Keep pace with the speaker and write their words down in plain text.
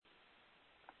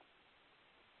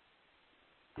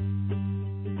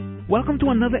Welcome to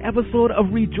another episode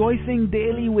of Rejoicing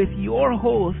Daily with your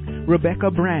host,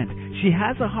 Rebecca Brandt. She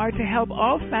has a heart to help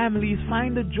all families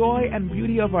find the joy and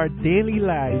beauty of our daily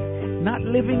lives, not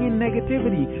living in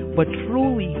negativity, but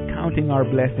truly counting our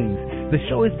blessings. The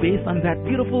show is based on that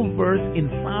beautiful verse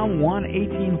in Psalm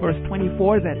 118, verse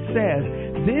 24 that says,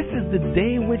 "This is the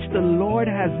day which the Lord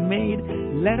has made.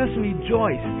 Let us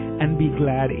rejoice and be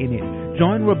glad in it."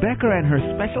 Join Rebecca and her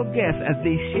special guest as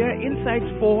they share insights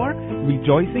for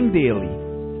Rejoicing Daily.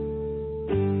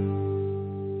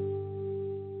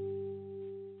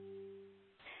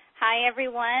 Hi,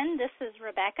 everyone. This is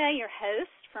Rebecca, your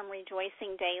host from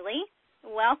Rejoicing Daily.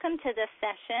 Welcome to this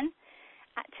session.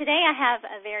 Today I have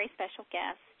a very special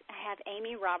guest. I have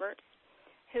Amy Roberts,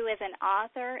 who is an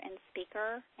author and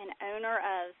speaker and owner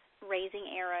of Raising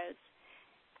Arrows.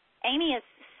 Amy is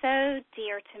so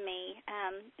dear to me.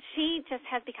 She just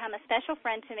has become a special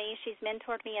friend to me. She's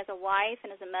mentored me as a wife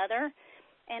and as a mother,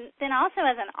 and then also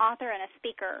as an author and a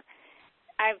speaker.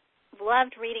 I've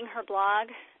loved reading her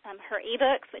blog, her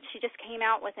ebooks, which she just came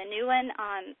out with a new one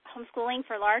on homeschooling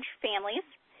for large families.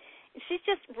 She's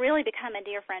just really become a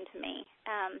dear friend to me.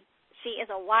 She is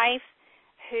a wife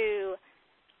who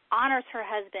honors her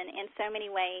husband in so many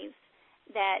ways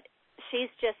that she's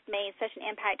just made such an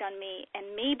impact on me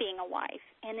and me being a wife.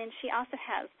 And then she also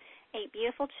has 8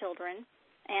 beautiful children.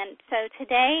 And so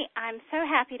today I'm so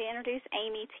happy to introduce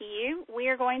Amy to you. We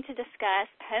are going to discuss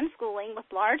homeschooling with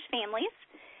large families.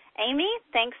 Amy,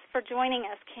 thanks for joining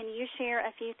us. Can you share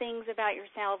a few things about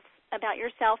yourself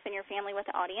and your family with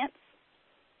the audience?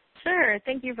 Sure.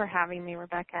 Thank you for having me,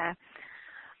 Rebecca.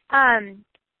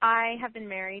 I have been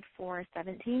married for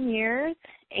 17 years,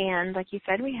 and like you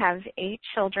said, we have 8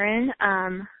 children,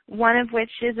 one of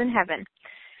which is in heaven.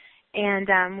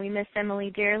 And we miss Emily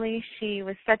dearly. She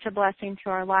was such a blessing to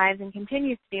our lives and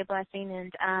continues to be a blessing,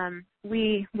 and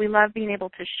we love being able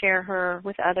to share her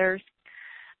with others.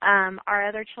 Our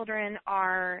other children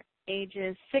are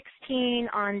ages 16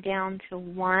 on down to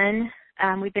 1.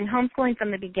 We've been homeschooling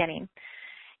from the beginning.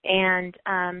 And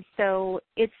so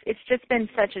it's just been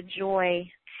such a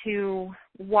joy to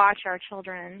watch our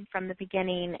children from the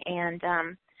beginning and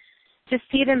to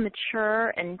see them mature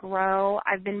and grow.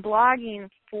 I've been blogging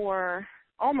for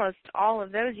almost all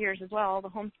of those years as well, the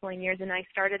homeschooling years, and I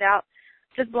started out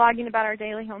just blogging about our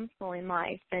daily homeschooling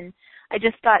life. And I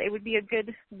just thought it would be a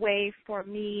good way for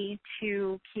me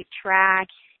to keep track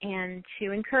and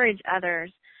to encourage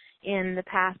others in the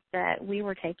path that we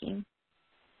were taking.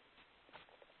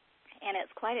 And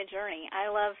it's quite a journey. I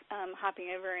love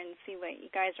hopping over and see what you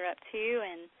guys are up to.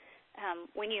 And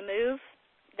when you move,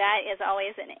 that is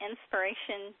always an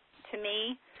inspiration to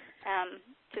me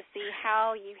to see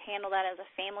how you handle that as a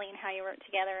family and how you work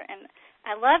together. And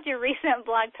I loved your recent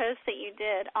blog post that you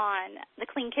did on the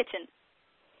clean kitchen.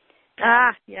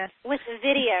 Yes. With the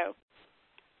video.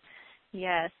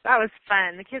 Yes, that was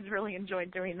fun. The kids really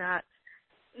enjoyed doing that.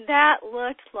 That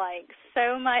looked like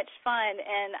so much fun,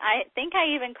 and I think I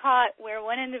even caught where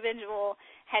one individual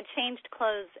had changed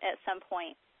clothes at some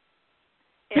point.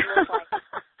 It looked like.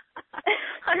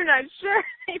 I'm not sure.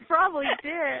 They probably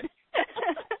did.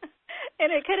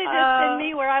 And it could have just been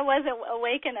me where I wasn't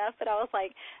awake enough, but I was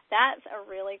like, that's a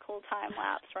really cool time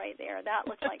lapse right there. That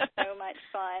looked like so much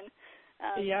fun.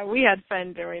 Yeah, we had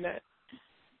fun doing it.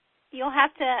 You'll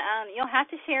have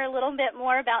to share a little bit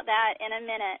more about that in a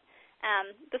minute.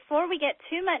 Before we get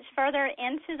too much further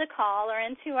into the call or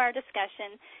into our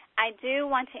discussion, I do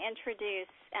want to introduce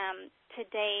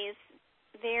today's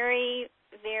very,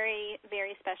 very,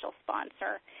 very special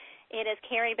sponsor. It is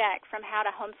Carrie Beck from How to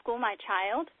Homeschool My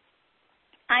Child.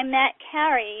 I met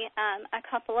Carrie a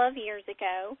couple of years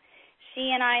ago.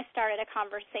 She and I started a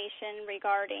conversation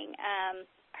regarding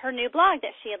her new blog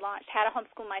that she had launched, How to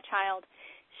Homeschool My Child.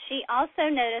 She also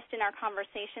noticed in our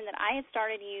conversation that I had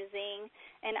started using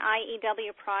an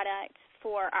IEW product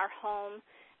for our home,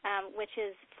 which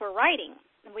is for writing.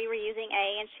 We were using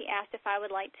A, and she asked if I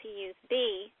would like to use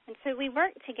B. And so we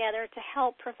worked together to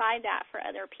help provide that for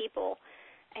other people.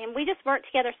 And we just worked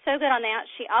together so good on that.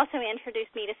 She also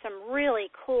introduced me to some really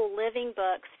cool living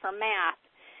books for math.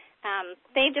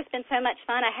 They've just been so much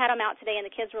fun. I had them out today, and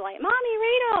the kids were like, "Mommy,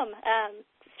 read them."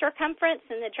 Circumference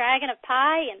and the Dragon of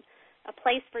Pi and A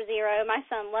Place for Zero. My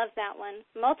son loves that one.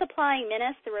 Multiplying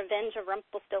Menace, The Revenge of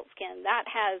Rumpelstiltskin. That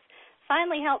has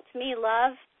finally helped me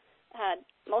love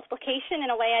multiplication in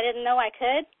a way I didn't know I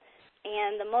could.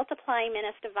 And The Multiplying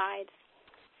Menace Divides.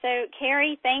 So,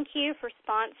 Carrie, thank you for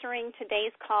sponsoring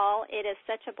today's call. It is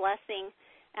such a blessing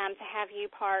to have you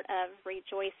part of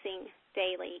Rejoicing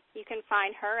Daily. You can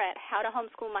find her at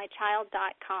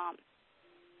howtohomeschoolmychild.com.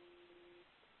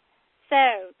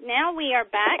 So now we are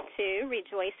back to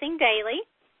Rejoicing Daily,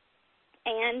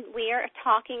 and we are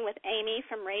talking with Amy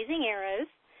from Raising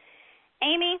Arrows.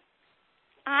 Amy,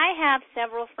 I have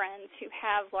several friends who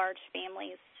have large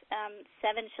families,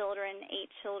 7 children, 8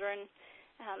 children.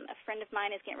 A friend of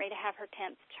mine is getting ready to have her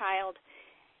 10th child.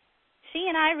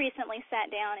 She and I recently sat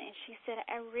down, and she said,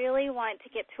 I really want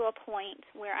to get to a point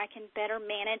where I can better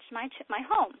manage my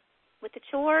home with the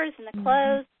chores and the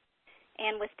clothes.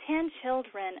 And with 10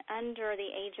 children under the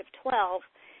age of 12,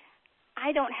 I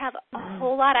don't have a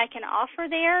whole lot I can offer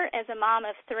there. As a mom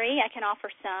of 3, I can offer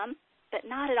some, but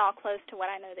not at all close to what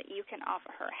I know that you can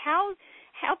offer her. How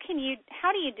do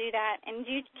you do that? And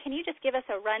can you just give us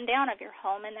a rundown of your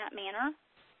home in that manner?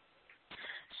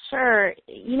 Sure.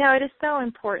 You know, it is so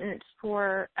important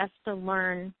for us to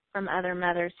learn from other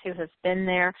mothers who have been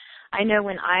there. I know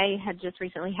when I had just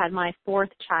recently had my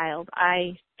 4th child,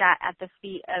 I sat at the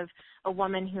feet of a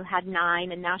woman who had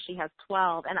 9 and now she has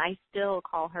 12, and I still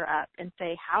call her up and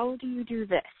say, how do you do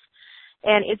this?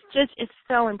 And it's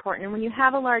so important. And when you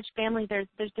have a large family, there's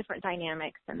different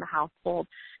dynamics in the household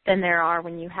than there are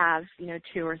when you have,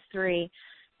 2 or 3.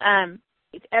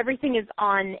 Everything is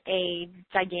on a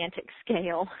gigantic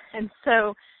scale. And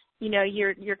so,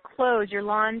 your clothes, your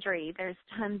laundry, there's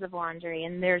tons of laundry,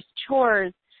 and there's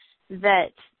chores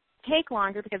that take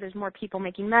longer because there's more people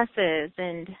making messes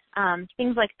and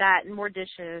things like that, and more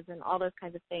dishes and all those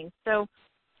kinds of things. So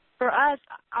for us,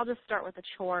 I'll just start with the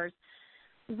chores.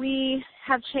 We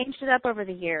have changed it up over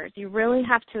the years. You really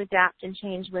have to adapt and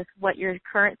change with what your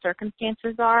current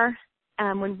circumstances are.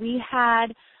 When we had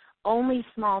only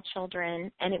small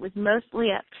children and it was mostly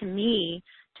up to me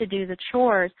to do the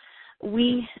chores,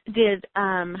 we did,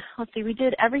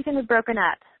 everything was broken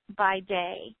up by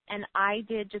day, and I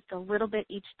did just a little bit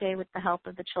each day with the help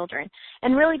of the children.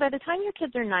 And really, by the time your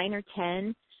kids are 9 or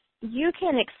 10, you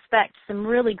can expect some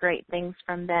really great things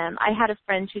from them. I had a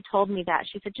friend who told me that.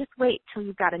 She said, just wait till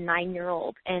you've got a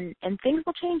 9-year-old, and things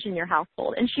will change in your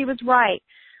household. And she was right.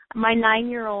 My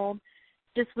 9-year-old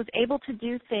just was able to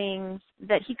do things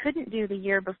that he couldn't do the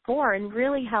year before and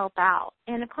really help out.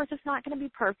 And, of course, it's not going to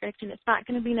be perfect, and it's not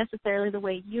going to be necessarily the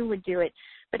way you would do it,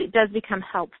 but it does become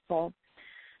helpful.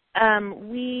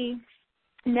 We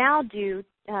now do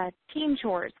team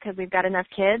chores because we've got enough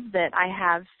kids that I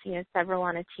have, several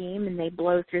on a team, and they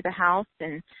blow through the house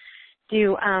and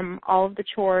do all of the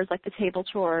chores, like the table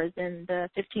chores and the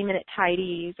 15-minute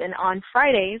tidies. And on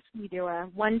Fridays, we do a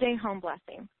one-day home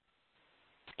blessing.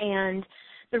 And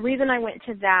the reason I went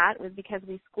to that was because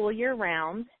we school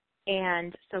year-round,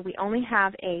 and so we only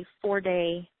have a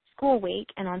 4-day school week.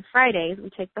 And on Fridays, we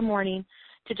take the morning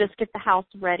to just get the house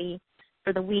ready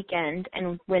for the weekend.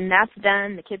 And when that's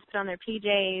done, the kids put on their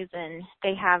PJs and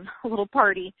they have a little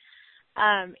party.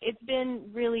 It's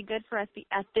been really good for us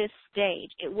at this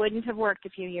stage. It wouldn't have worked a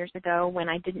few years ago when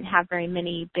I didn't have very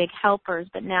many big helpers,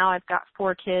 but now I've got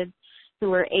 4 kids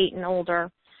who are 8 and older,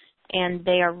 and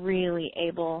they are really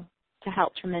able to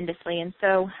help tremendously. And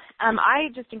so I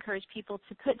just encourage people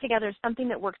to put together something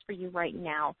that works for you right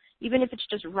now, even if it's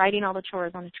just writing all the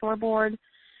chores on a chore board.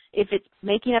 If it's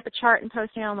making up a chart and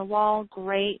posting it on the wall,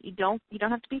 great. You don't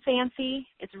have to be fancy.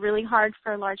 It's really hard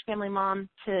for a large family mom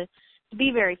to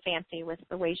be very fancy with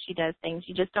the way she does things.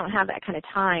 You just don't have that kind of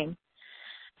time.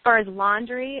 As far as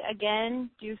laundry, again,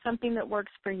 do something that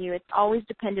works for you. It's always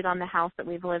depended on the house that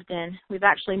we've lived in. We've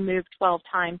actually moved 12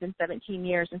 times in 17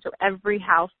 years, and so every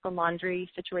house, the laundry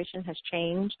situation has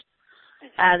changed.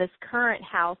 This current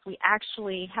house, we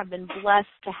actually have been blessed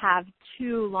to have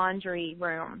 2 laundry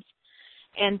rooms.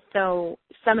 And so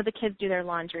some of the kids do their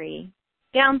laundry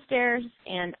downstairs,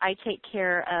 and I take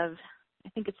care of, I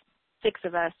think it's 6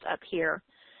 of us up here.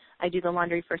 I do the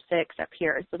laundry for 6 up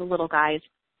here, so the little guys,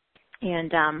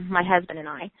 and my husband and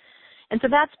I. And so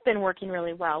that's been working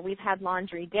really well. We've had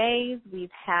laundry days. We've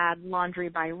had laundry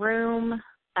by room.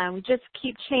 We just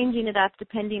keep changing it up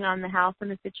depending on the house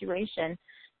and the situation.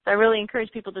 So I really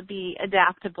encourage people to be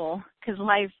adaptable because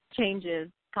life changes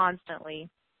constantly.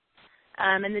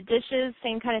 And the dishes,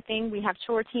 same kind of thing. We have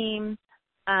chore teams.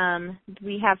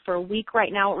 We have for a week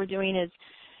right now what we're doing is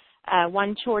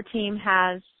one chore team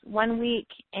has 1 week,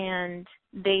 and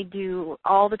they do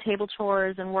all the table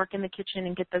chores and work in the kitchen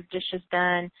and get those dishes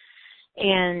done.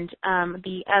 And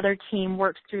the other team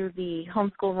works through the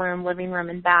homeschool room, living room,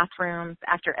 and bathrooms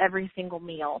after every single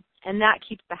meal. And that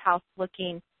keeps the house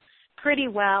looking pretty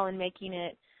well and making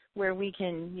it where we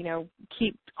can,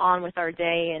 keep on with our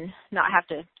day and not have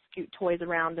to scoot toys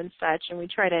around and such. And we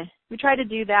try to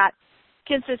do that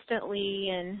consistently,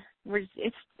 and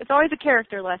it's always a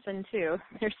character lesson too.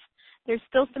 There's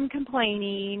still some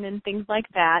complaining and things like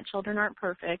that. Children aren't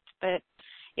perfect, but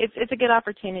it's a good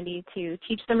opportunity to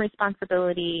teach them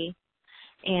responsibility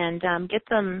and get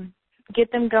them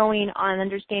going on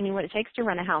understanding what it takes to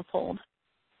run a household.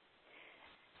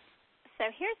 So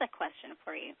here's a question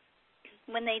for you.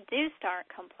 When they do start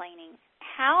complaining,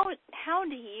 how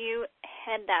do you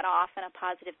head that off in a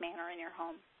positive manner in your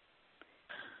home?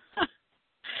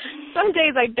 Some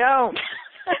days I don't.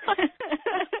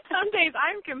 Some days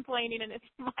I'm complaining and it's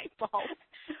my fault.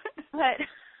 But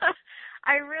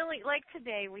I really, like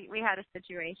today, we had a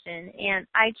situation, and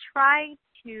I try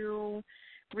to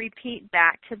repeat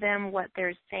back to them what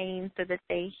they're saying so that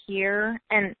they hear.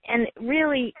 And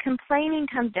really, complaining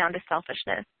comes down to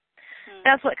selfishness.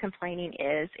 That's what complaining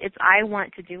is. It's I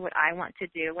want to do what I want to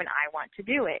do when I want to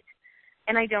do it.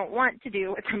 And I don't want to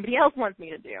do what somebody else wants me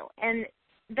to do. And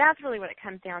that's really what it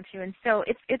comes down to. And so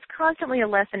it's constantly a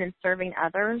lesson in serving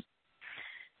others.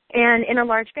 And in a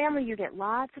large family, you get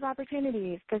lots of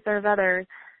opportunities to serve others.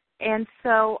 And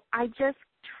so I just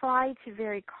try to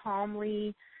very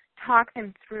calmly talk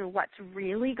them through what's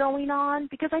really going on,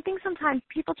 because I think sometimes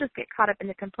people just get caught up in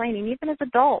the complaining. Even as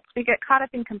adults, we get caught up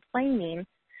in complaining,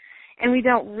 and we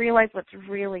don't realize what's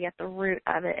really at the root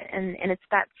of it. And it's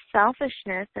that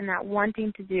selfishness and that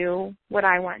wanting to do what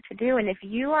I want to do. And if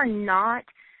you are not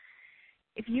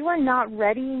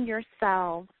readying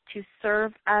yourself to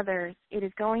serve others, it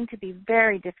is going to be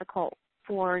very difficult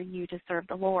for you to serve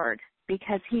the Lord,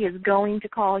 because He is going to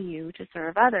call you to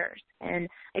serve others. And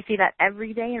I see that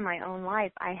every day in my own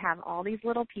life. I have all these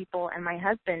little people and my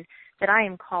husband that I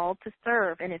am called to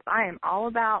serve. And if I am all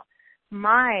about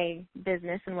my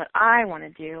business and what I want to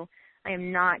do, I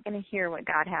am not going to hear what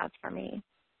God has for me.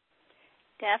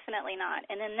 Definitely not.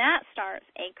 And then that starts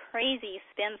a crazy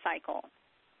spin cycle.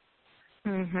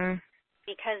 Mhm.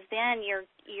 Because then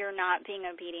you're not being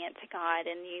obedient to God,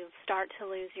 and you start to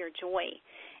lose your joy.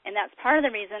 And that's part of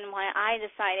the reason why I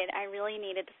decided I really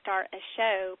needed to start a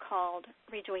show called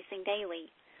Rejoicing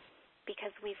Daily,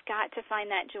 because we've got to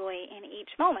find that joy in each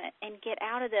moment and get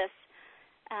out of this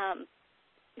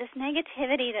this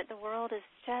negativity that the world is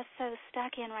just so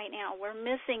stuck in right now. We're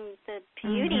missing the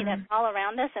beauty that's all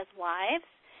around us as wives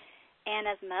and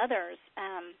as mothers.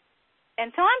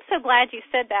 And so I'm so glad you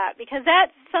said that, because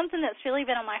that's something that's really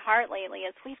been on my heart lately,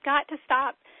 is we've got to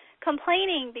stop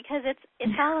complaining, because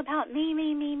it's all about me,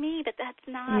 but that's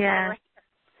not why we're here.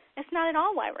 It's not at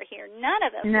all why we're here. None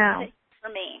of us is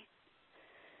for me.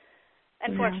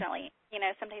 Unfortunately,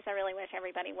 some days I really wish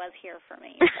everybody was here for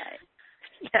me. But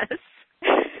yes.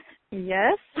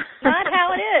 Yes. Not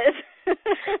how it is.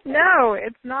 No,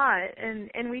 it's not.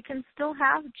 And we can still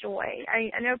have joy.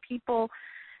 I know people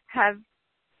have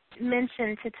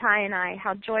mentioned to Ty and I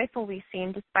how joyful we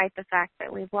seem despite the fact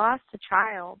that we've lost a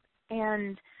child.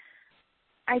 And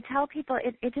I tell people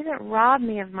it didn't rob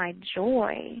me of my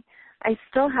joy. I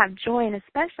still have joy, and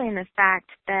especially in the fact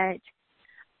that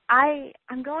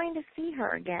I'm going to see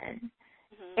her again.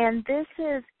 And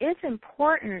it's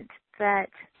important that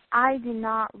I do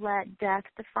not let death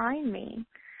define me.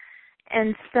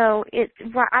 And so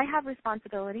I have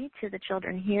responsibility to the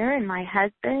children here and my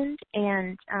husband,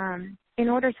 and in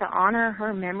order to honor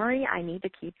her memory, I need to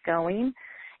keep going.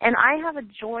 And I have a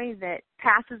joy that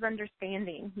passes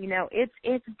understanding.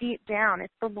 It's deep down.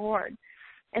 It's the Lord.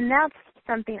 And that's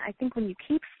something I think when you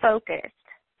keep focused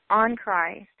on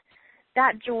Christ,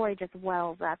 that joy just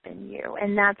wells up in you.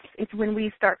 And it's when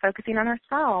we start focusing on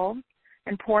ourselves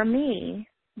and poor me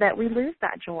that we lose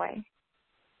that joy.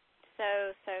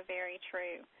 So very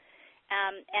true.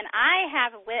 And I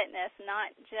have witnessed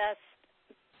not just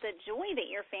the joy that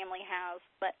your family has,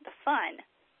 but the fun.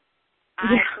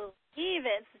 I believe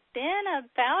it's been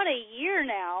about a year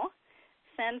now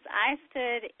since I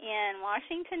stood in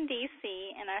Washington, D.C.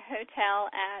 in a hotel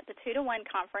at the 2-to-1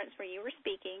 conference where you were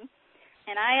speaking,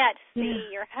 and I got to see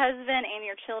your husband and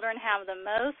your children have the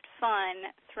most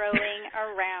fun throwing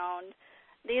around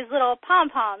these little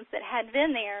pom-poms that had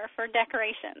been there for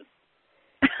decorations.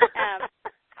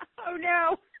 Oh,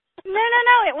 no.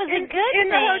 No, it was a good thing. In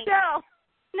the hotel.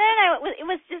 No, it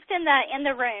was just in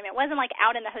the room. It wasn't like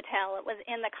out in the hotel. It was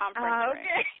in the conference room.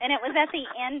 And it was at the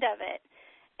end of it.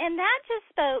 And that just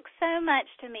spoke so much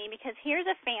to me, because here's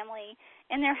a family,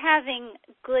 and they're having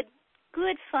good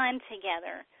fun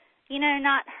together.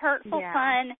 Not hurtful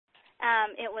fun.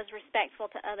 It was respectful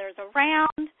to others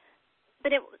around,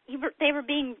 but they were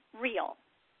being real.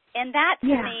 And that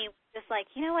to me was just like,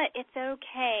 you know what, it's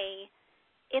okay.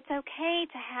 It's okay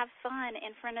to have fun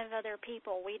in front of other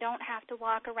people. We don't have to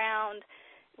walk around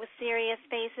with serious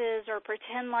faces or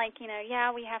pretend like, we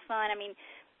have fun. I mean,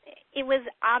 it was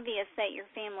obvious that your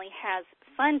family has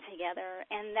fun together,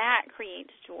 and that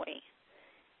creates joy.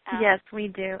 Yes, we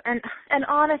do. And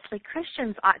honestly,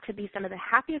 Christians ought to be some of the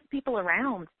happiest people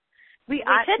around. We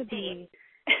ought to be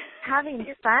having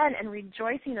fun and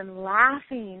rejoicing and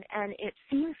laughing, and it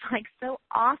seems like so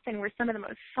often we're some of the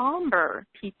most somber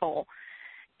people.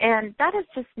 And that is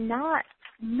just not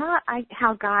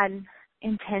how God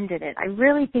intended it. I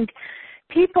really think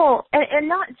people, and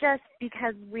not just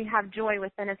because we have joy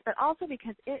within us, but also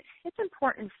because it's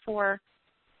important for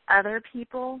other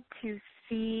people to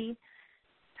see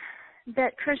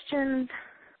that Christians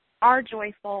are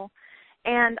joyful,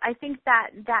 and I think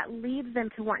that leads them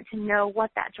to want to know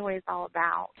what that joy is all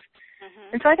about.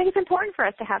 Mm-hmm. And so I think it's important for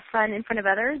us to have fun in front of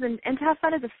others and to have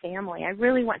fun as a family. I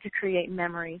really want to create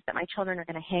memories that my children are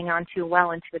going to hang on to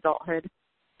well into adulthood.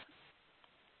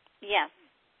 Yes.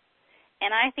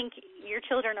 And I think your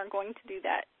children are going to do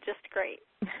that just great.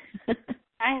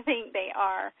 I think they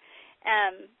are.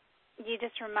 You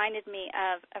just reminded me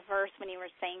of a verse when you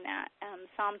were saying that.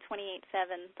 Psalm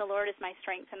 28:7, the Lord is my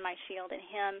strength and my shield. In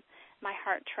him my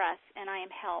heart trusts, and I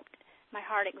am helped. My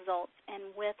heart exults,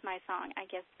 and with my song I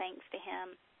give thanks to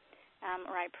him,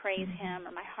 or I praise him,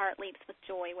 or my heart leaps with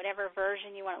joy, whatever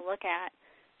version you want to look at.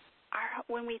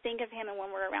 When we think of him and when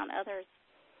we're around others,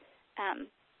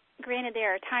 granted,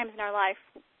 there are times in our life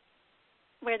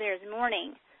where there's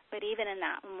mourning, but even in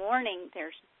that mourning,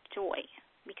 there's joy,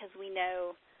 because we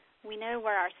know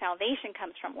where our salvation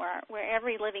comes from, where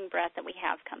every living breath that we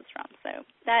have comes from. So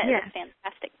that is a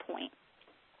fantastic point.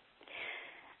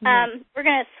 We're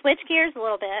going to switch gears a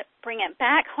little bit, bring it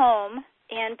back home,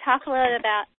 and talk a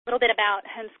little bit about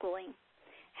homeschooling.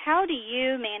 How do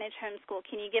you manage homeschool?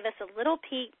 Can you give us a little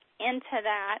peek into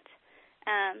that?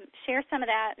 Share some of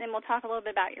that, and then we'll talk a little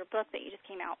bit about your book that you just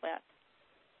came out with.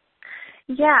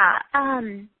 Yeah.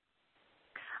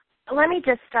 Let me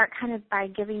just start kind of by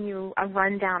giving you a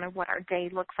rundown of what our day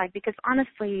looks like, because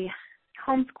honestly,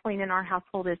 homeschooling in our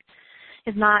household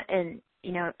is not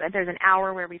there's an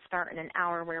hour where we start and an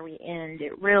hour where we end.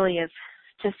 It really is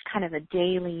just kind of a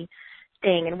daily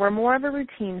thing, and we're more of a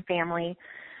routine family.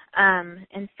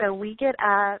 And so we get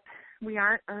up. We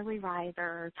aren't early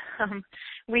risers.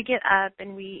 We get up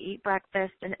and we eat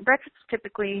breakfast, and breakfast is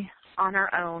typically on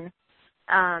our own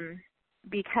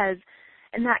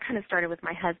and that kind of started with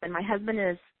my husband. My husband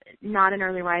is not an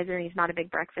early riser, and he's not a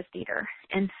big breakfast eater.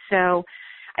 And so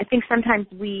I think sometimes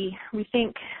we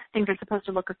think things are supposed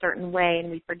to look a certain way,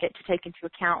 and we forget to take into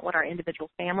account what our individual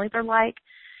families are like.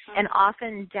 Mm-hmm. And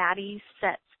often Daddy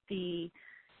sets the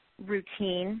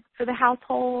routine for the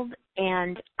household,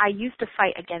 and I used to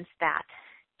fight against that.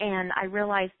 And I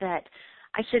realized that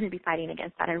I shouldn't be fighting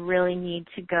against that. I really need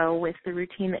to go with the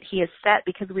routine that he has set,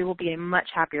 because we will be a much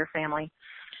happier family.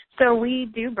 So we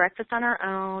do breakfast on our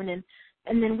own, and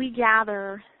then we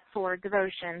gather for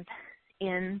devotions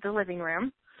in the living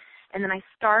room. And then I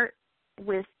start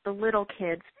with the little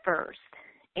kids first.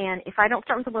 And if I don't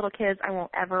start with the little kids, I won't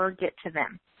ever get to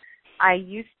them. I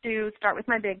used to start with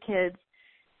my big kids,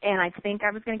 and I think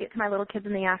I was going to get to my little kids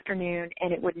in the afternoon,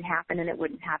 and it wouldn't happen, and it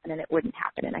wouldn't happen, and it wouldn't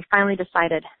happen. And I finally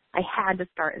decided I had to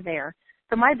start there.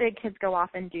 So my big kids go off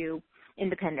and do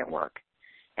independent work.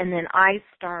 And then I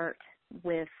start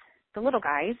with the little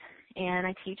guys, and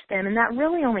I teach them, and that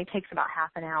really only takes about half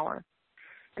an hour.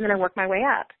 And then I work my way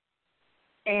up.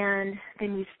 And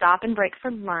then we stop and break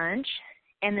for lunch,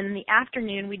 and then in the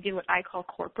afternoon we do what I call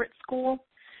corporate school.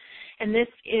 And this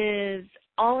is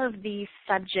all of these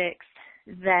subjects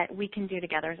that we can do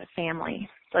together as a family,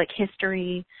 so like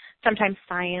history, sometimes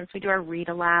science. We do our read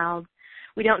aloud.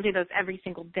 We don't do those every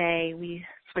single day. We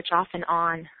switch off and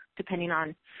on depending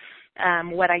on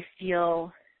what I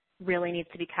feel really needs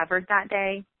to be covered that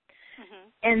day. Mm-hmm.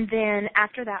 And then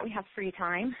after that, we have free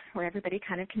time where everybody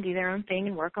kind of can do their own thing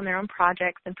and work on their own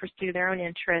projects and pursue their own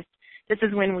interests. This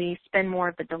is when we spend more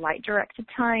of the delight-directed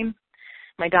time.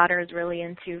 My daughter is really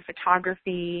into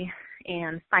photography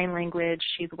and sign language.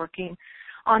 She's working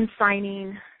on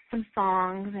signing some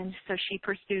songs, and so she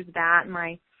pursues that.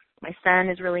 My son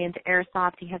is really into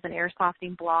airsoft. He has an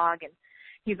airsofting blog, and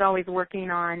he's always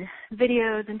working on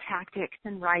videos and tactics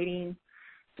and writing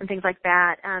and things like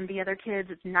that. The other kids,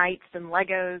 it's nights and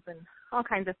Legos and all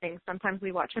kinds of things. Sometimes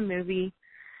we watch a movie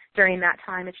during that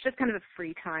time. It's just kind of a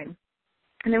free time.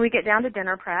 And then we get down to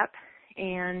dinner prep,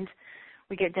 and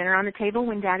we get dinner on the table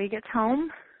when Daddy gets home.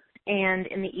 And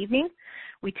in the evening,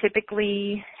 we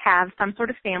typically have some sort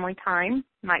of family time.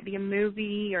 Might be a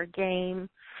movie or a game.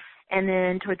 And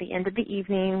then toward the end of the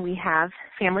evening, we have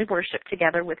family worship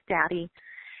together with Daddy.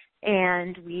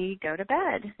 And we go to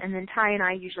bed. And then Ty and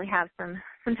I usually have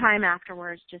some time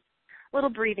afterwards, just a little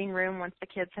breathing room once the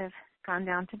kids have gone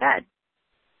down to bed.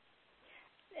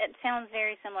 It sounds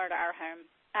very similar to our home.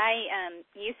 I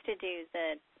used to do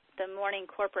the the morning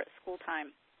corporate school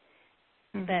time,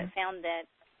 but found that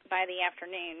by the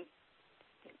afternoon,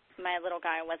 my little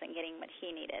guy wasn't getting what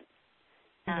he needed.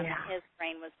 His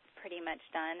brain was pretty much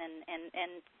done,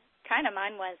 and kind of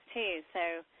mine was too. So,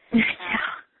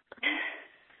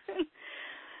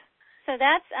 so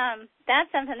that's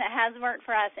something that has worked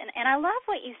for us. And I love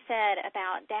what you said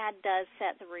about Dad does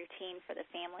set the routine for the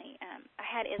family. I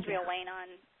had Israel Wayne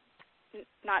on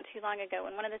not too long ago,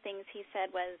 and one of the things he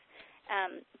said was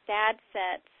Dad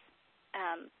sets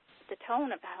the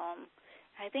tone of the home.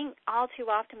 I think all too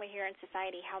often we hear in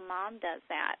society how Mom does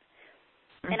that.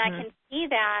 And I can see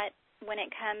that when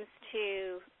it comes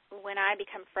to when I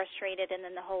become frustrated and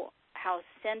then the whole house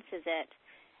senses it.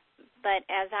 But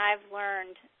as I've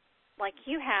learned, like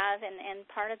you have, and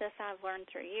part of this I've learned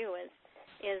through you,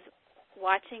 is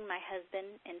watching my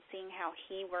husband and seeing how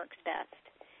he works best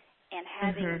and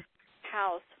having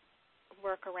house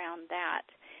work around that.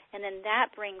 And then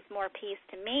that brings more peace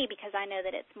to me because I know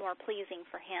that it's more pleasing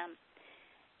for him.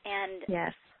 And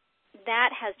that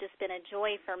has just been a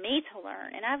joy for me to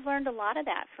learn, and I've learned a lot of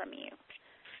that from you.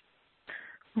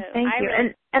 So thank you.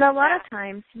 Really, and a lot of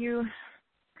times you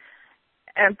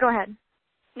go ahead.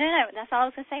 No, that's all I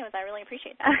was going to say was I really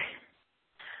appreciate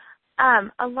that.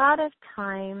 A lot of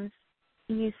times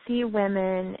you see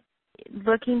women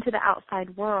looking to the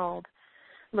outside world,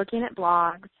 looking at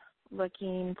blogs,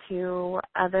 looking to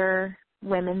other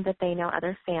women that they know,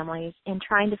 other families, and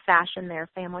trying to fashion their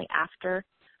family after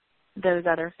those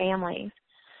other families.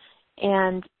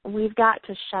 And we've got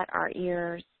to shut our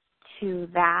ears to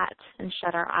that and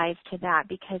shut our eyes to that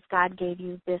because God gave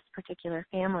you this particular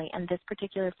family and this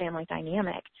particular family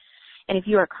dynamic. And if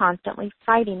you are constantly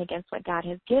fighting against what God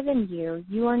has given you,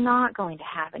 you are not going to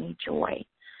have any joy.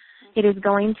 It is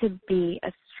going to be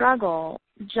a struggle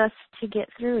just to get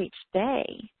through each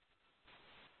day.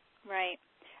 Right.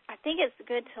 I think it's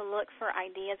good to look for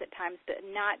ideas at times, but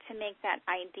not to make that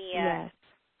idea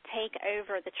take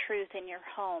over the truth in your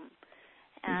home.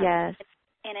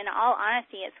 And in all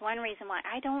honesty, it's one reason why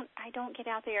I don't get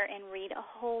out there and read a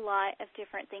whole lot of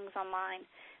different things online.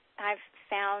 I've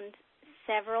found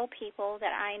several people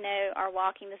that I know are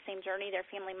walking the same journey. Their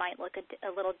family might look a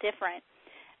little different,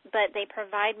 but they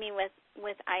provide me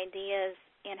with ideas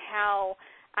in how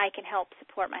I can help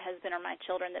support my husband or my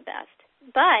children the best.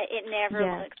 But it never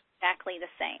looks exactly the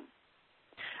same.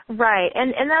 Right,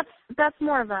 and that's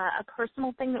more of a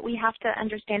personal thing that we have to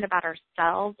understand about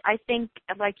ourselves. I think,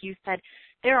 like you said,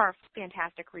 there are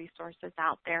fantastic resources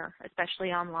out there, especially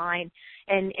online,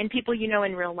 and people you know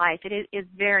in real life. It is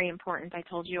very important. I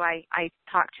told you I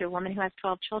talk to a woman who has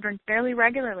 12 children fairly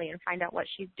regularly and find out what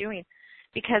she's doing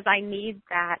because I need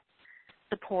that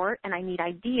support and I need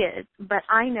ideas, but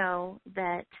I know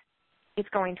that it's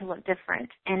going to look different.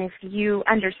 And if you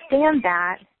understand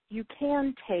that, you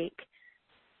can take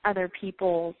other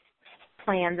people's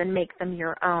plans and make them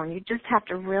your own. You just have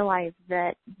to realize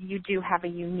that you do have a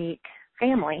unique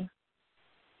family.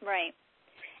 Right.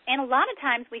 And a lot of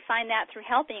times we find that through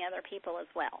helping other people as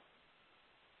well.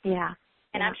 Yeah.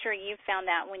 And I'm sure you've found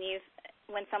that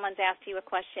when someone's asked you a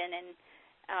question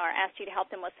or asked you to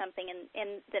help them with something,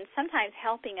 and then sometimes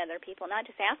helping other people, not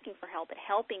just asking for help, but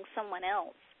helping someone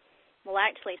else will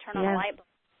actually turn on a light bulb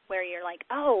where you're like,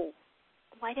 oh,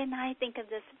 why didn't I think of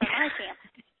this for my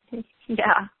family?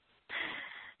 Yeah,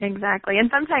 exactly. And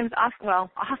sometimes,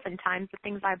 oftentimes the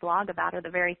things I blog about are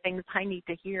the very things I need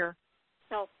to hear.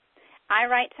 So I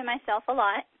write to myself a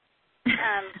lot.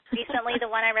 Recently,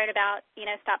 the one I wrote about,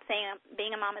 stop saying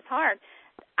being a mom is hard,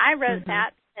 I wrote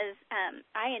that because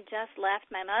I had just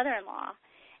left my mother-in-law,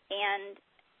 and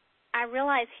I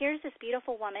realized here's this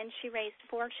beautiful woman. She raised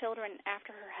 4 children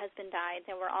after her husband died.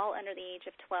 They were all under the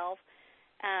age of 12.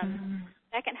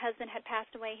 Second husband had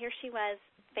passed away. Here she was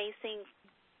facing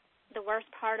the worst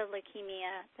part of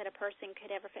leukemia that a person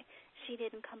could ever face. She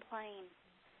didn't complain.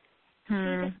 She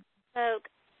just spoke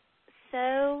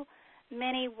so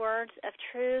many words of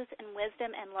truth and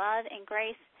wisdom and love and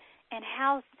grace and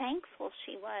how thankful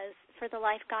she was for the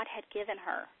life God had given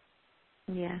her.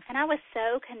 Yeah. And I was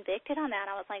so convicted on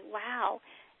that. I was like, wow,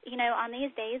 on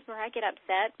these days where I get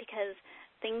upset because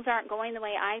things aren't going the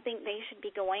way I think they should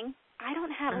be going, I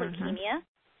don't have leukemia.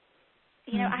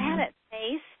 I haven't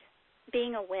faced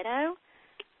being a widow.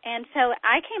 And so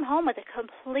I came home with a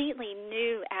completely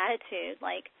new attitude.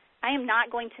 Like, I am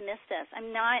not going to miss this.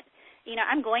 I'm not,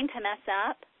 I'm going to mess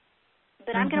up,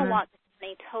 but I'm going to walk this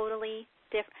journey totally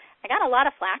different. I got a lot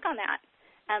of flack on that,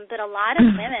 but a lot of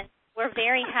women were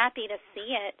very happy to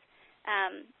see it.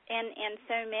 And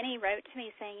so many wrote to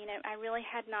me saying, I really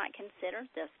had not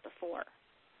considered this before.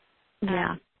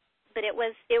 Yeah. But it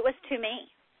was to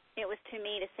me. it was to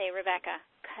me to say, Rebecca,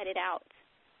 cut it out.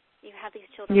 You have these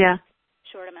children Yeah. for a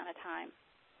short amount of time.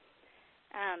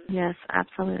 Yes,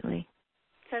 absolutely.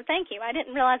 So thank you. I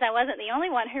didn't realize I wasn't the only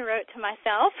one who wrote to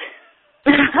myself.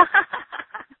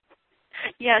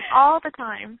 Yes, all the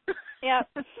time.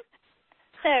 Yep.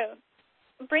 So,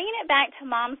 bringing it back to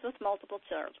moms with multiple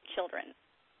children,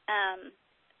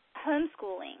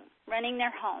 homeschooling, running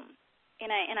their home,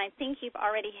 and I think you've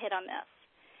already hit on this,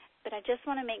 but I just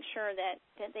want to make sure that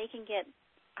they can get,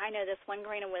 I know this one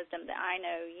grain of wisdom that I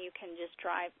know you can just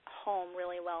drive home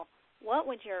really well. What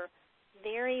would your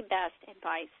very best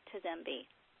advice to them be?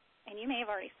 And you may have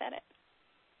already said it.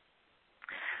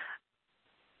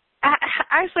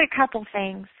 Actually, a couple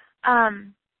things.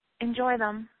 Enjoy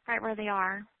them right where they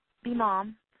are. Be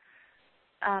mom.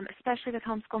 Especially with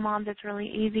homeschool moms, it's really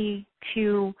easy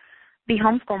to be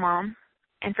homeschool mom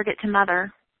and forget to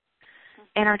mother.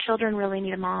 And our children really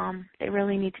need a mom. They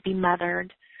really need to be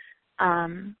mothered.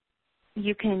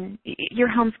 Your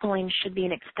homeschooling should be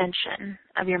an extension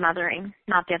of your mothering,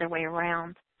 not the other way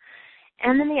around.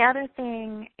 And then the other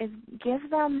thing is give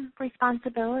them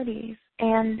responsibilities.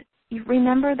 And you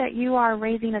remember that you are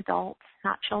raising adults,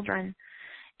 not children.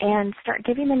 And start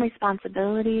giving them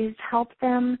responsibilities, help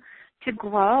them to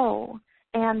grow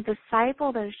and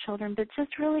disciple those children, but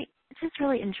just really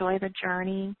enjoy the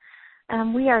journey.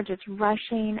 We are just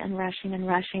rushing and rushing and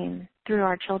rushing through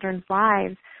our children's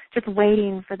lives, just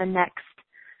waiting for the next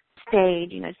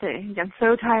stage. So I'm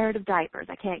so tired of diapers.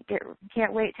 I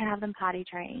can't wait to have them potty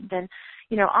trained, and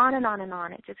on and on and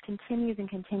on. It just continues and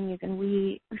continues,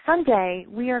 and someday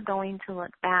we are going to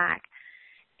look back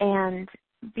and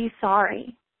be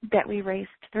sorry that we raced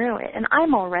through it. And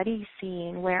I'm already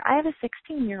seeing where I have a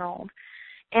 16-year-old,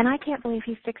 and I can't believe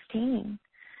he's 16.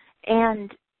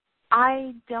 And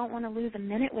I don't want to lose a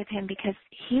minute with him because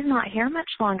he's not here much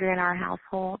longer in our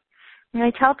household. And I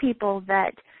tell people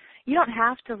that you don't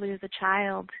have to lose a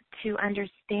child to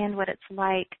understand what it's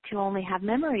like to only have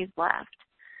memories left,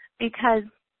 because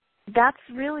that's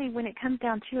really, when it comes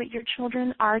down to it, your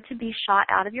children are to be shot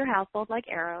out of your household like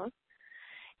arrows,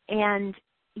 and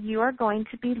you are going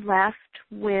to be left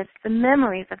with the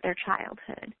memories of their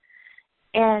childhood.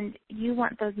 And you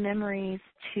want those memories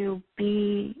to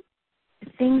be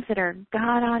things that are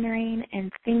God-honoring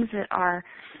and things that are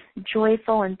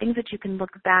joyful and things that you can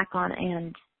look back on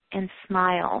and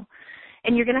smile.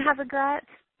 And you're going to have regrets,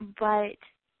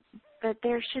 but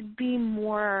there should be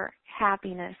more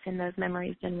happiness in those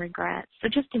memories than regrets. So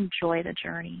just enjoy the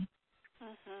journey.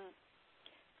 Mm-hmm.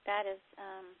 That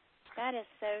is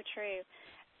so true.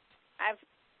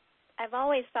 I've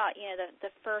always thought,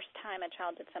 the first time a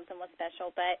child did something was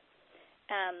special, but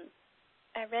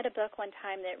I read a book one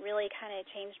time that really kind of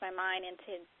changed my mind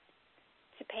into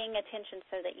paying attention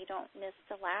so that you don't miss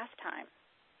the last time.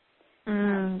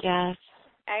 Yes.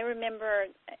 I remember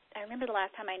the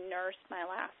last time I nursed my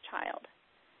last child,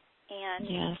 and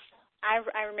yes.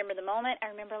 I remember the moment.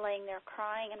 I remember laying there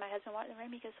crying, and my husband walked in the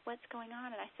room. He goes, "What's going on?"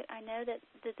 And I said, "I know that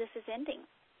this is ending."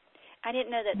 I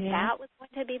didn't know that that was going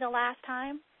to be the last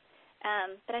time.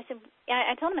 But I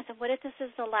told him, I said, what if this is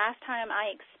the last time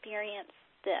I experience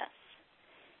this?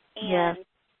 And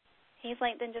he's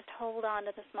like, then just hold on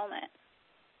to this moment.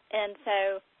 And so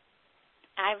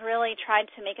I've really tried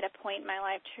to make it a point in my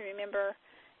life to remember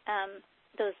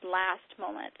those last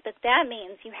moments. But that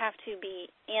means you have to be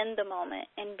in the moment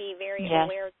and be very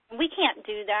aware. We can't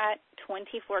do that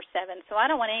 24/7, so I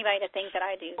don't want anybody to think that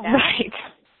I do that.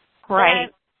 Right.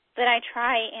 But I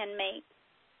try and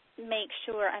make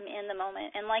sure I'm in the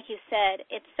moment. And like you said,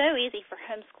 it's so easy for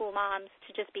homeschool moms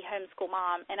to just be homeschool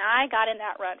mom. And I got in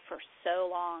that rut for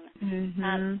so long.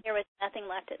 Mm-hmm. There was nothing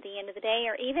left at the end of the day,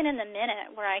 or even in the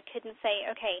minute, where I couldn't say,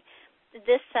 okay,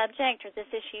 this subject or this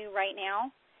issue right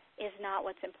now is not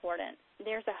what's important.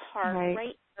 There's a heart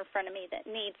right in front of me that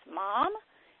needs mom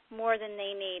more than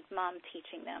they need mom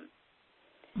teaching them.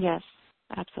 Yes,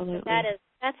 absolutely.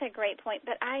 That's a great point.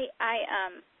 But I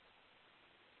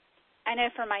know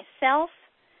for myself,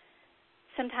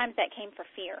 sometimes that came for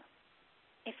fear.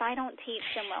 If I don't teach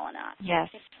them well enough,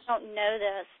 if they don't know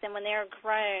this, then when they're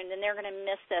grown, then they're going to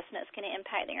miss this, and it's going to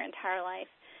impact their entire life.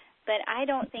 But I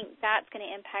don't think that's going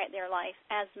to impact their life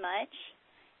as much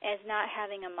as not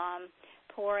having a mom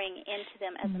pouring into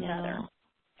them as a mother.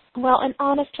 Well, and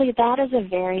honestly, that is a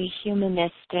very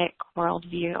humanistic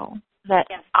worldview, that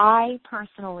I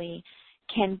personally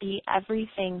can be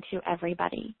everything to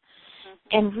everybody.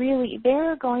 And really, there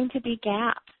are going to be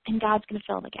gaps, and God's going to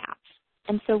fill the gaps.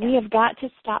 And so we have got to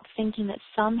stop thinking that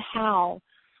somehow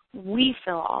we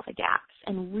fill all the gaps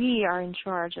and we are in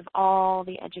charge of all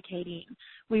the educating.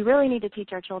 We really need to teach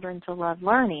our children to love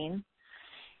learning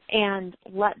and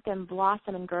let them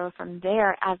blossom and grow from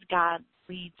there as God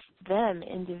leads them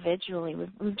individually.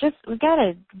 We've got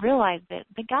to realize that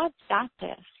God's got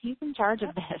this. He's in charge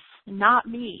of this, not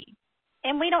me.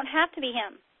 And we don't have to be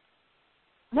him.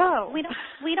 No. We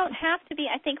don't have to be.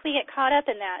 I think we get caught up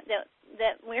in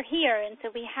that we're here, and so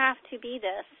we have to be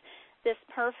this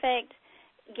perfect,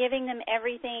 giving them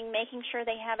everything, making sure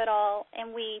they have it all,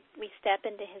 and we step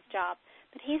into his job.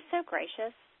 But he's so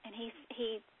gracious, and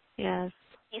yes.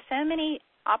 He's so many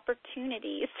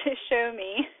opportunities to show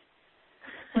me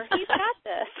where he's got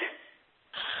this.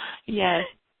 Yes.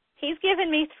 He's given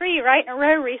me 3 right in a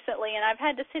row recently, and I've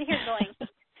had to sit here going,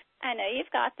 I know you've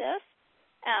got this.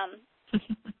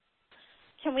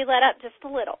 Can we let up just a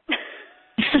little?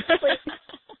 Please.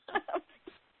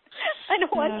 I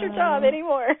don't want your job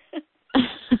anymore.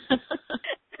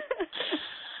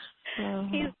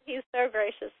 He's so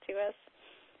gracious to us.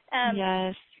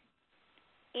 Yes.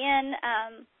 In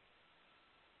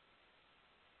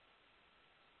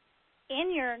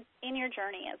your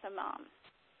journey as a mom,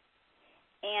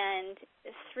 and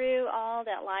through all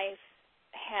that life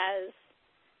has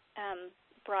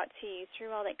brought to you,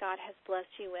 through all that God has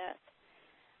blessed you with,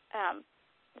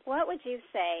 what would you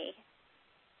say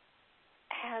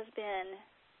has been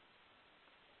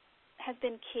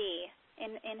key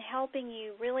in helping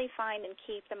you really find and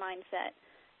keep the mindset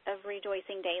of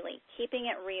rejoicing daily, keeping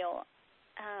it real,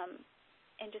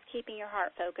 and just keeping your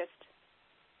heart focused?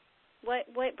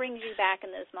 What brings you back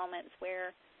in those moments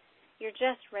where you're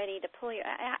just ready to pull your?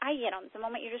 I get them. The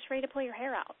moment you're just ready to pull your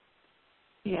hair out.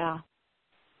 Yeah.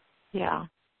 Yeah.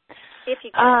 If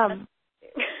you can.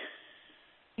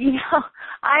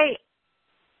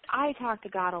 I talk to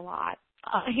God a lot.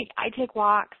 I take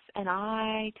walks and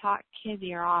I talk kids'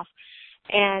 ear off,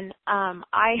 and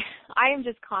I am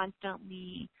just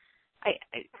constantly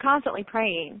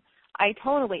praying. I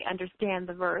totally understand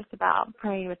the verse about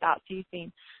praying without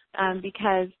ceasing,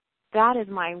 because that is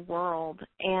my world.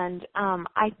 And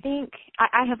I think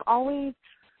I have always,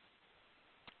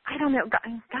 I don't know,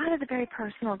 God is a very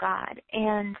personal God,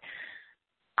 and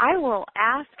I will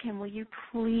ask him, will you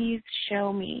please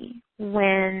show me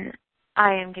when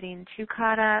I am getting too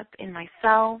caught up in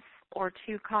myself or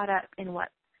too caught up in what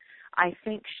I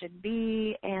think should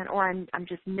be, or I'm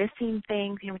just missing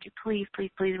things. Would you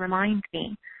please remind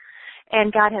me?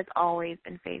 And God has always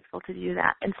been faithful to do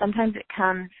that. And sometimes it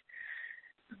comes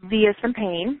via some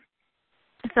pain.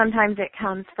 Sometimes it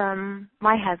comes from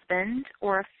my husband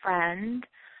or a friend.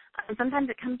 Sometimes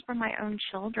it comes from my own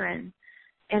children.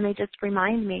 And they just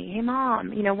remind me, hey,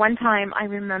 Mom. One time I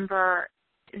remember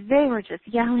they were just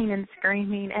yelling and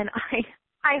screaming, and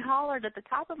I hollered at the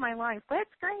top of my lungs, quit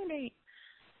screaming.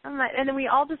 And then we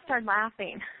all just started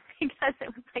laughing because it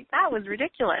was like, that was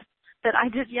ridiculous that I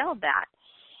just yelled that.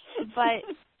 But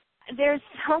there's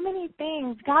so many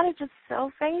things. God is just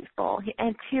so faithful.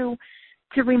 And to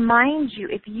remind you,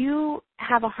 if you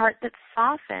have a heart that's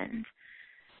softened,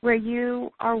 where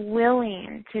you are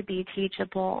willing to be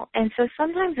teachable. And so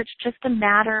sometimes it's just a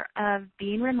matter of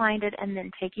being reminded and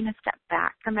then taking a step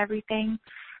back from everything.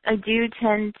 I do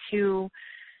tend to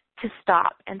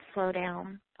stop and slow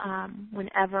down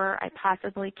whenever I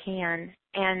possibly can,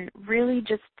 and really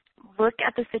just look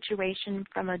at the situation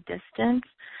from a distance.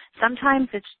 Sometimes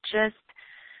it's just,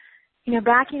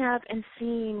 backing up and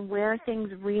seeing where things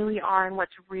really are and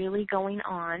what's really going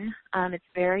on. It's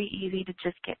very easy to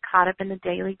just get caught up in the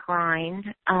daily grind.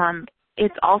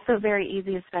 It's also very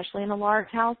easy, especially in a large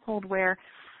household, where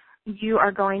you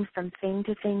are going from thing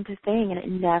to thing to thing, and it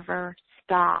never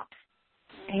stops.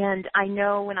 And I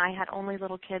know when I had only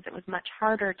little kids, it was much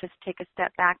harder to take a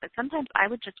step back, but sometimes I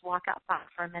would just walk outside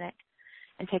for a minute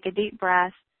and take a deep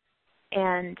breath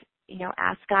and,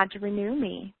 ask God to renew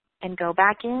me and go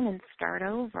back in and start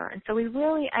over. And so we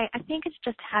really, I think it's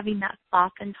just having that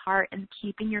softened heart and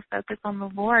keeping your focus on the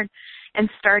Lord and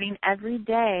starting every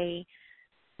day,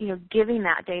 giving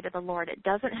that day to the Lord. It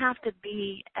doesn't have to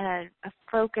be a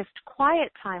focused,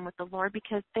 quiet time with the Lord,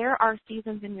 because there are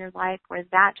seasons in your life where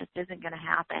that just isn't going to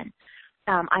happen.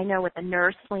 I know with a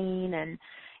nursling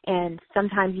and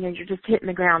sometimes, you're just hitting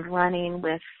the ground running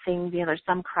with things, there's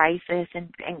some crisis, and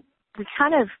we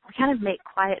kind of make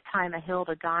quiet time a hill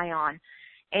to die on.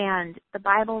 And the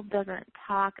Bible doesn't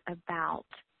talk about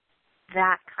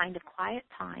that kind of quiet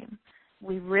time.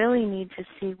 We really need to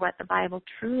see what the Bible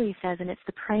truly says, and it's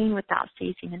the praying without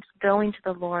ceasing. It's going to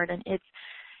the Lord, and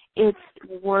it's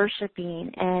worshiping,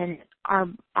 and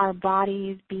our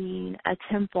bodies being a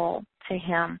temple to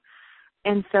Him.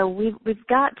 And so we've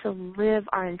got to live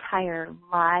our entire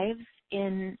lives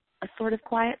in a sort of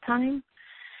quiet time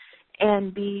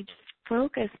and be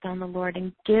focused on the Lord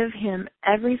and give Him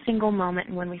every single moment.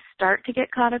 And when we start to get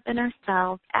caught up in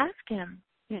ourselves, ask Him.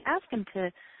 Ask Him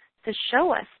to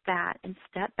show us that and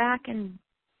step back and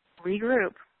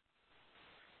regroup.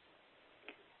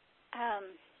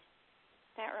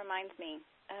 That reminds me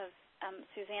of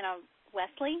Susanna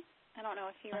Wesley. I don't know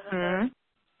if you remember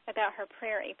about her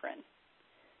prayer apron.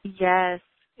 Yes,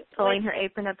 pulling her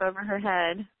apron up over her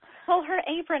head. Pull her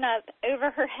apron up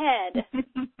over her head.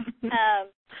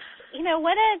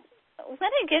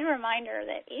 What a good reminder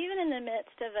that even in the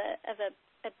midst of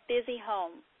a busy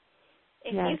home,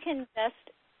 if you can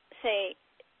just say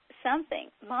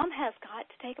something, Mom has got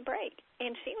to take a break,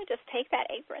 and she would just take that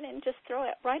apron and just throw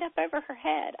it right up over her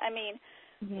head. I mean,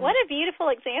 what a beautiful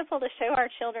example to show our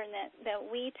children that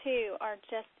we too are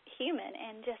just human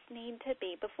and just need to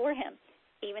be before Him,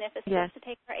 even if it's just to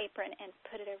take our apron and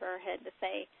put it over our head to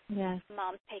say,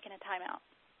 Mom's taking a time out.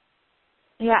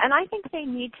 Yeah, and I think they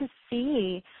need to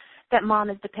see that Mom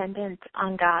is dependent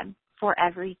on God for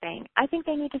everything. I think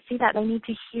they need to see that. They need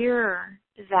to hear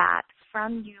that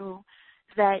from you,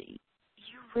 that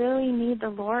you really need the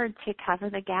Lord to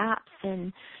cover the gaps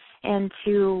and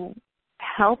to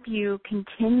help you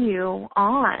continue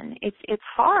on. It's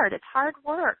hard. It's hard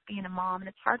work being a mom, and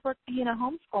it's hard work being a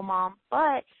homeschool mom,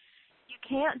 but you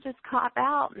can't just cop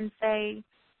out and say,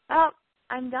 oh,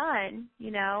 I'm done,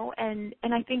 and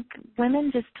I think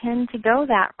women just tend to go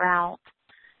that route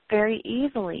very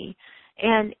easily,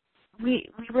 and we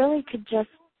really could just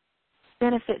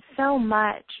benefit so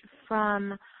much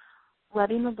from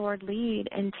letting the Lord lead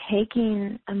and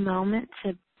taking a moment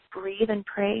to breathe and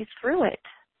pray through it.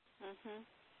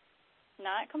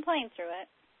 Not complain through it.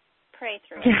 Pray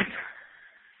through it.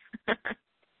 I'm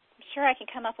sure I can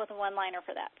come up with a one-liner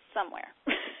for that somewhere.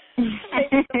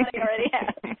 Maybe somebody already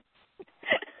has.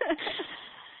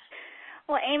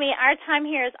 Well, Amy, our time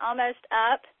here is almost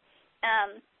up.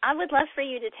 I would love for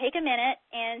you to take a minute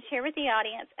and share with the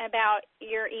audience about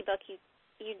your ebook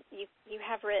you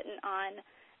have written on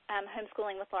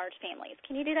homeschooling with large families.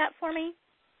 Can you do that for me?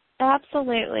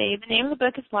 Absolutely. The name of the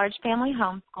book is Large Family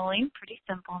Homeschooling. Pretty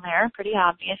simple there, pretty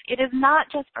obvious. It is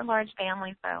not just for large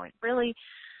families, though. It really,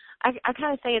 I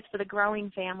kind of say it's for the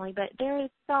growing family, but there is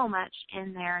so much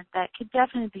in there that could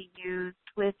definitely be used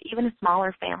with even a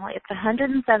smaller family. It's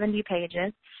 170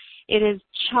 pages. It is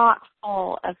chock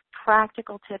full of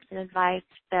practical tips and advice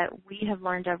that we have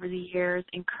learned over the years,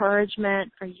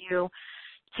 encouragement for you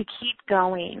to keep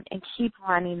going and keep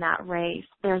running that race.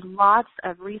 There's lots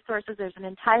of resources. There's an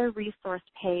entire resource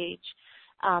page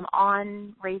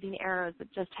on Raising Arrows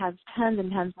that just has tons and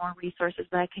tons more resources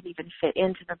that I could even fit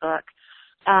into the book.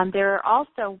 There are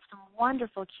also some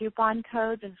wonderful coupon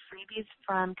codes and freebies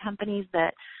from companies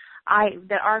that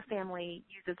our family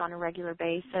uses on a regular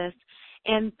basis.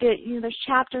 And there's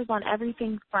chapters on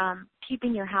everything from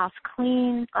keeping your house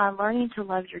clean, learning to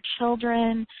love your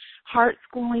children, heart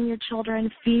schooling your children,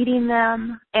 feeding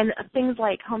them, and things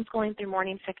like homeschooling through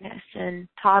morning sickness and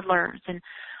toddlers and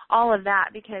all of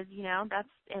that, because, that's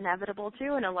inevitable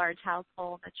too in a large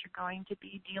household, that you're going to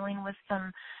be dealing with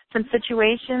some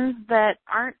situations that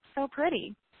aren't so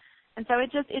pretty. And so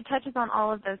it touches on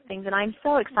all of those things, and I'm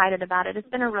so excited about it. It's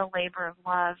been a real labor of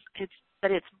love.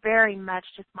 It's very much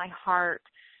just my heart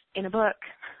in a book.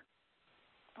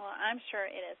 Well, I'm sure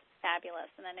it is fabulous,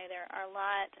 and I know there are a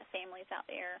lot of families out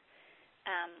there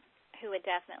who would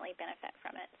definitely benefit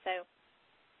from it. So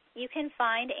you can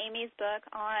find Amy's book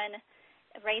on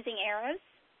Raising Arrows.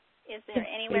 Is there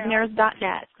anywhere else?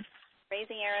 RaisingArrows.net.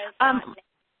 RaisingArrows.net.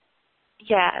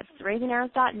 Yes,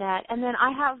 RaisingArrows.net. And then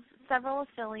I have several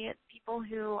affiliates, people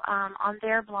who on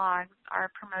their blogs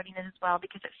are promoting it as well,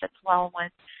 because it fits well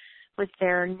with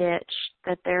their niche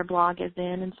that their blog is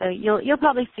in. And so you'll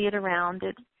probably see it around.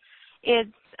 It's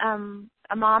a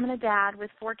mom and a dad with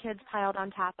 4 kids piled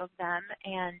on top of them.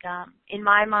 And in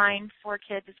my mind, 4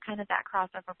 kids is kind of that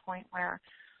crossover point where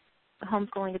the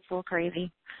homeschooling gets a little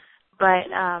crazy. But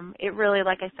it really,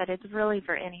 like I said, it's really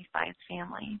for any size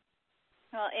family.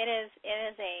 Well, it is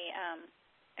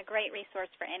a great resource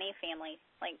for any family,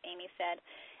 like Amy said.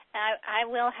 I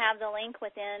will have the link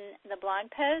within the blog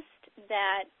post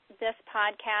that this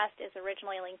podcast is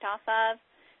originally linked off of,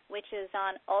 which is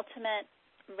on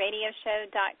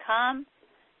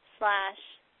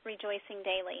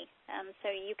ultimateradioshow.com/rejoicingdaily. So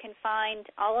you can find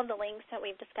all of the links that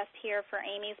we've discussed here for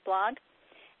Amy's blog,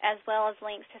 as well as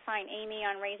links to find Amy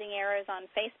on Raising Arrows on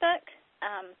Facebook,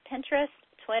 Pinterest,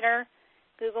 Twitter,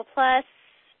 Google+,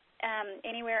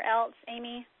 anywhere else,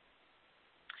 Amy?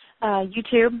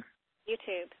 YouTube.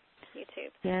 YouTube.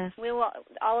 Yes.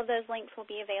 All of those links will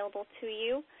be available to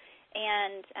you,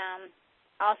 and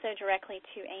also directly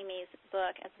to Amy's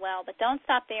book as well. But don't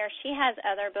stop there. She has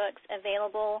other books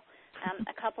available,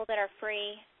 a couple that are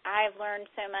free. I've learned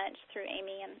so much through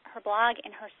Amy and her blog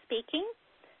and her speaking.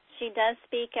 She does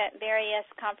speak at various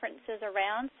conferences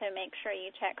around, so make sure you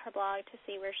check her blog to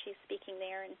see where she's speaking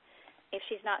there. And if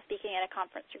she's not speaking at a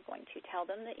conference, you're going to tell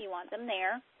them that you want them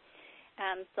there.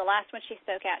 The last one she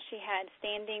spoke at, she had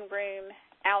standing room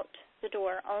out the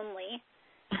door only.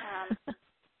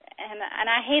 And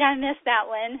I hate I missed that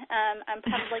one. I'm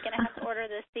probably going to have to order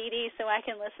the CD so I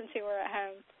can listen to her at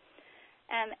home.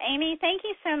 Amy, thank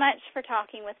you so much for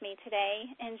talking with me today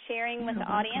and sharing with the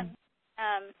audience.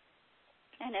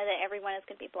 I know that everyone is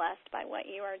going to be blessed by what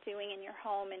you are doing in your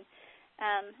home. And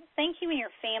thank you and your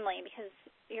family, because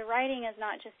your writing is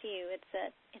not just you. It's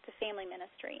a family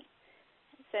ministry.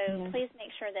 So please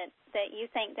make sure that you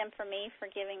thank them for me for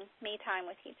giving me time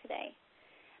with you today.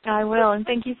 I will, and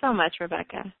thank you so much,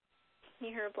 Rebecca.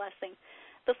 You're a blessing.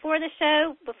 Before the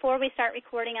show, before we start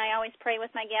recording, I always pray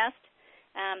with my guest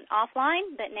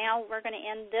offline, but now we're going to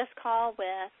end this call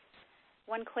with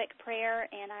one quick prayer,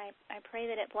 and I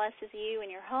pray that it blesses you and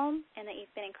your home and that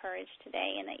you've been encouraged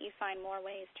today and that you find more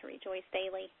ways to rejoice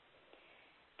daily.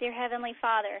 Dear Heavenly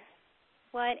Father,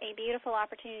 what a beautiful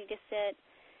opportunity to sit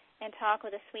and talk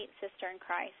with a sweet sister in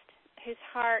Christ whose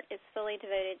heart is fully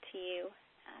devoted to you.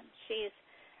 She's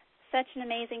such an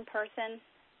amazing person.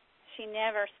 She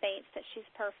never states that she's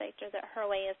perfect or that her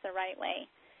way is the right way.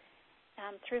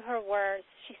 Through her words,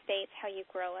 she states how you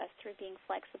grow us through being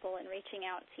flexible and reaching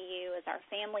out to you as our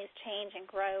families change and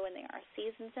grow and there are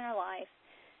seasons in our life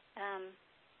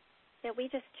that we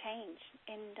just change.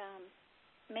 And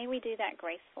may we do that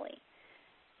gracefully.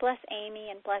 Bless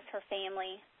Amy and bless her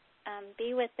family.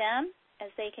 Be with them as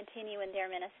they continue in their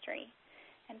ministry.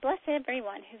 And bless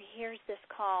everyone who hears this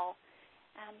call,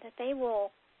 that they will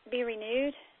be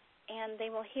renewed and they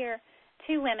will hear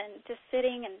two women just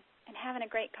sitting and having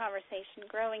a great conversation,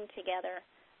 growing together.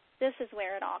 This is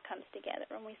where it all comes together.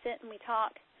 When we sit and we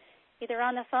talk, either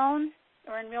on the phone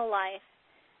or in real life,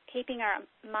 keeping our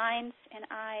minds and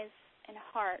eyes and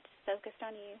hearts focused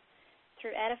on you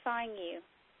through edifying you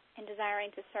and desiring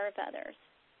to serve others.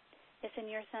 It's in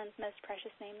your Son's most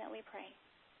precious name that we pray.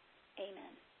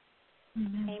 Amen.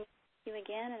 Amen. Thank you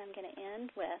again, and I'm going to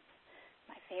end with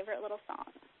my favorite little song.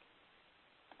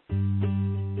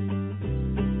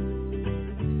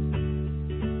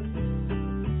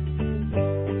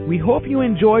 We hope you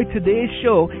enjoyed today's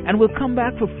show and will come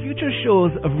back for future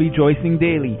shows of Rejoicing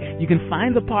Daily. You can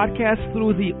find the podcast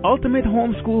through the Ultimate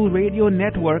Homeschool Radio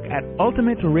Network at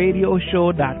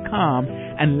ultimateradioshow.com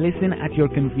and listen at your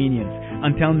convenience.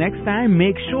 Until next time,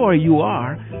 make sure you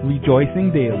are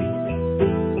rejoicing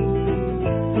daily.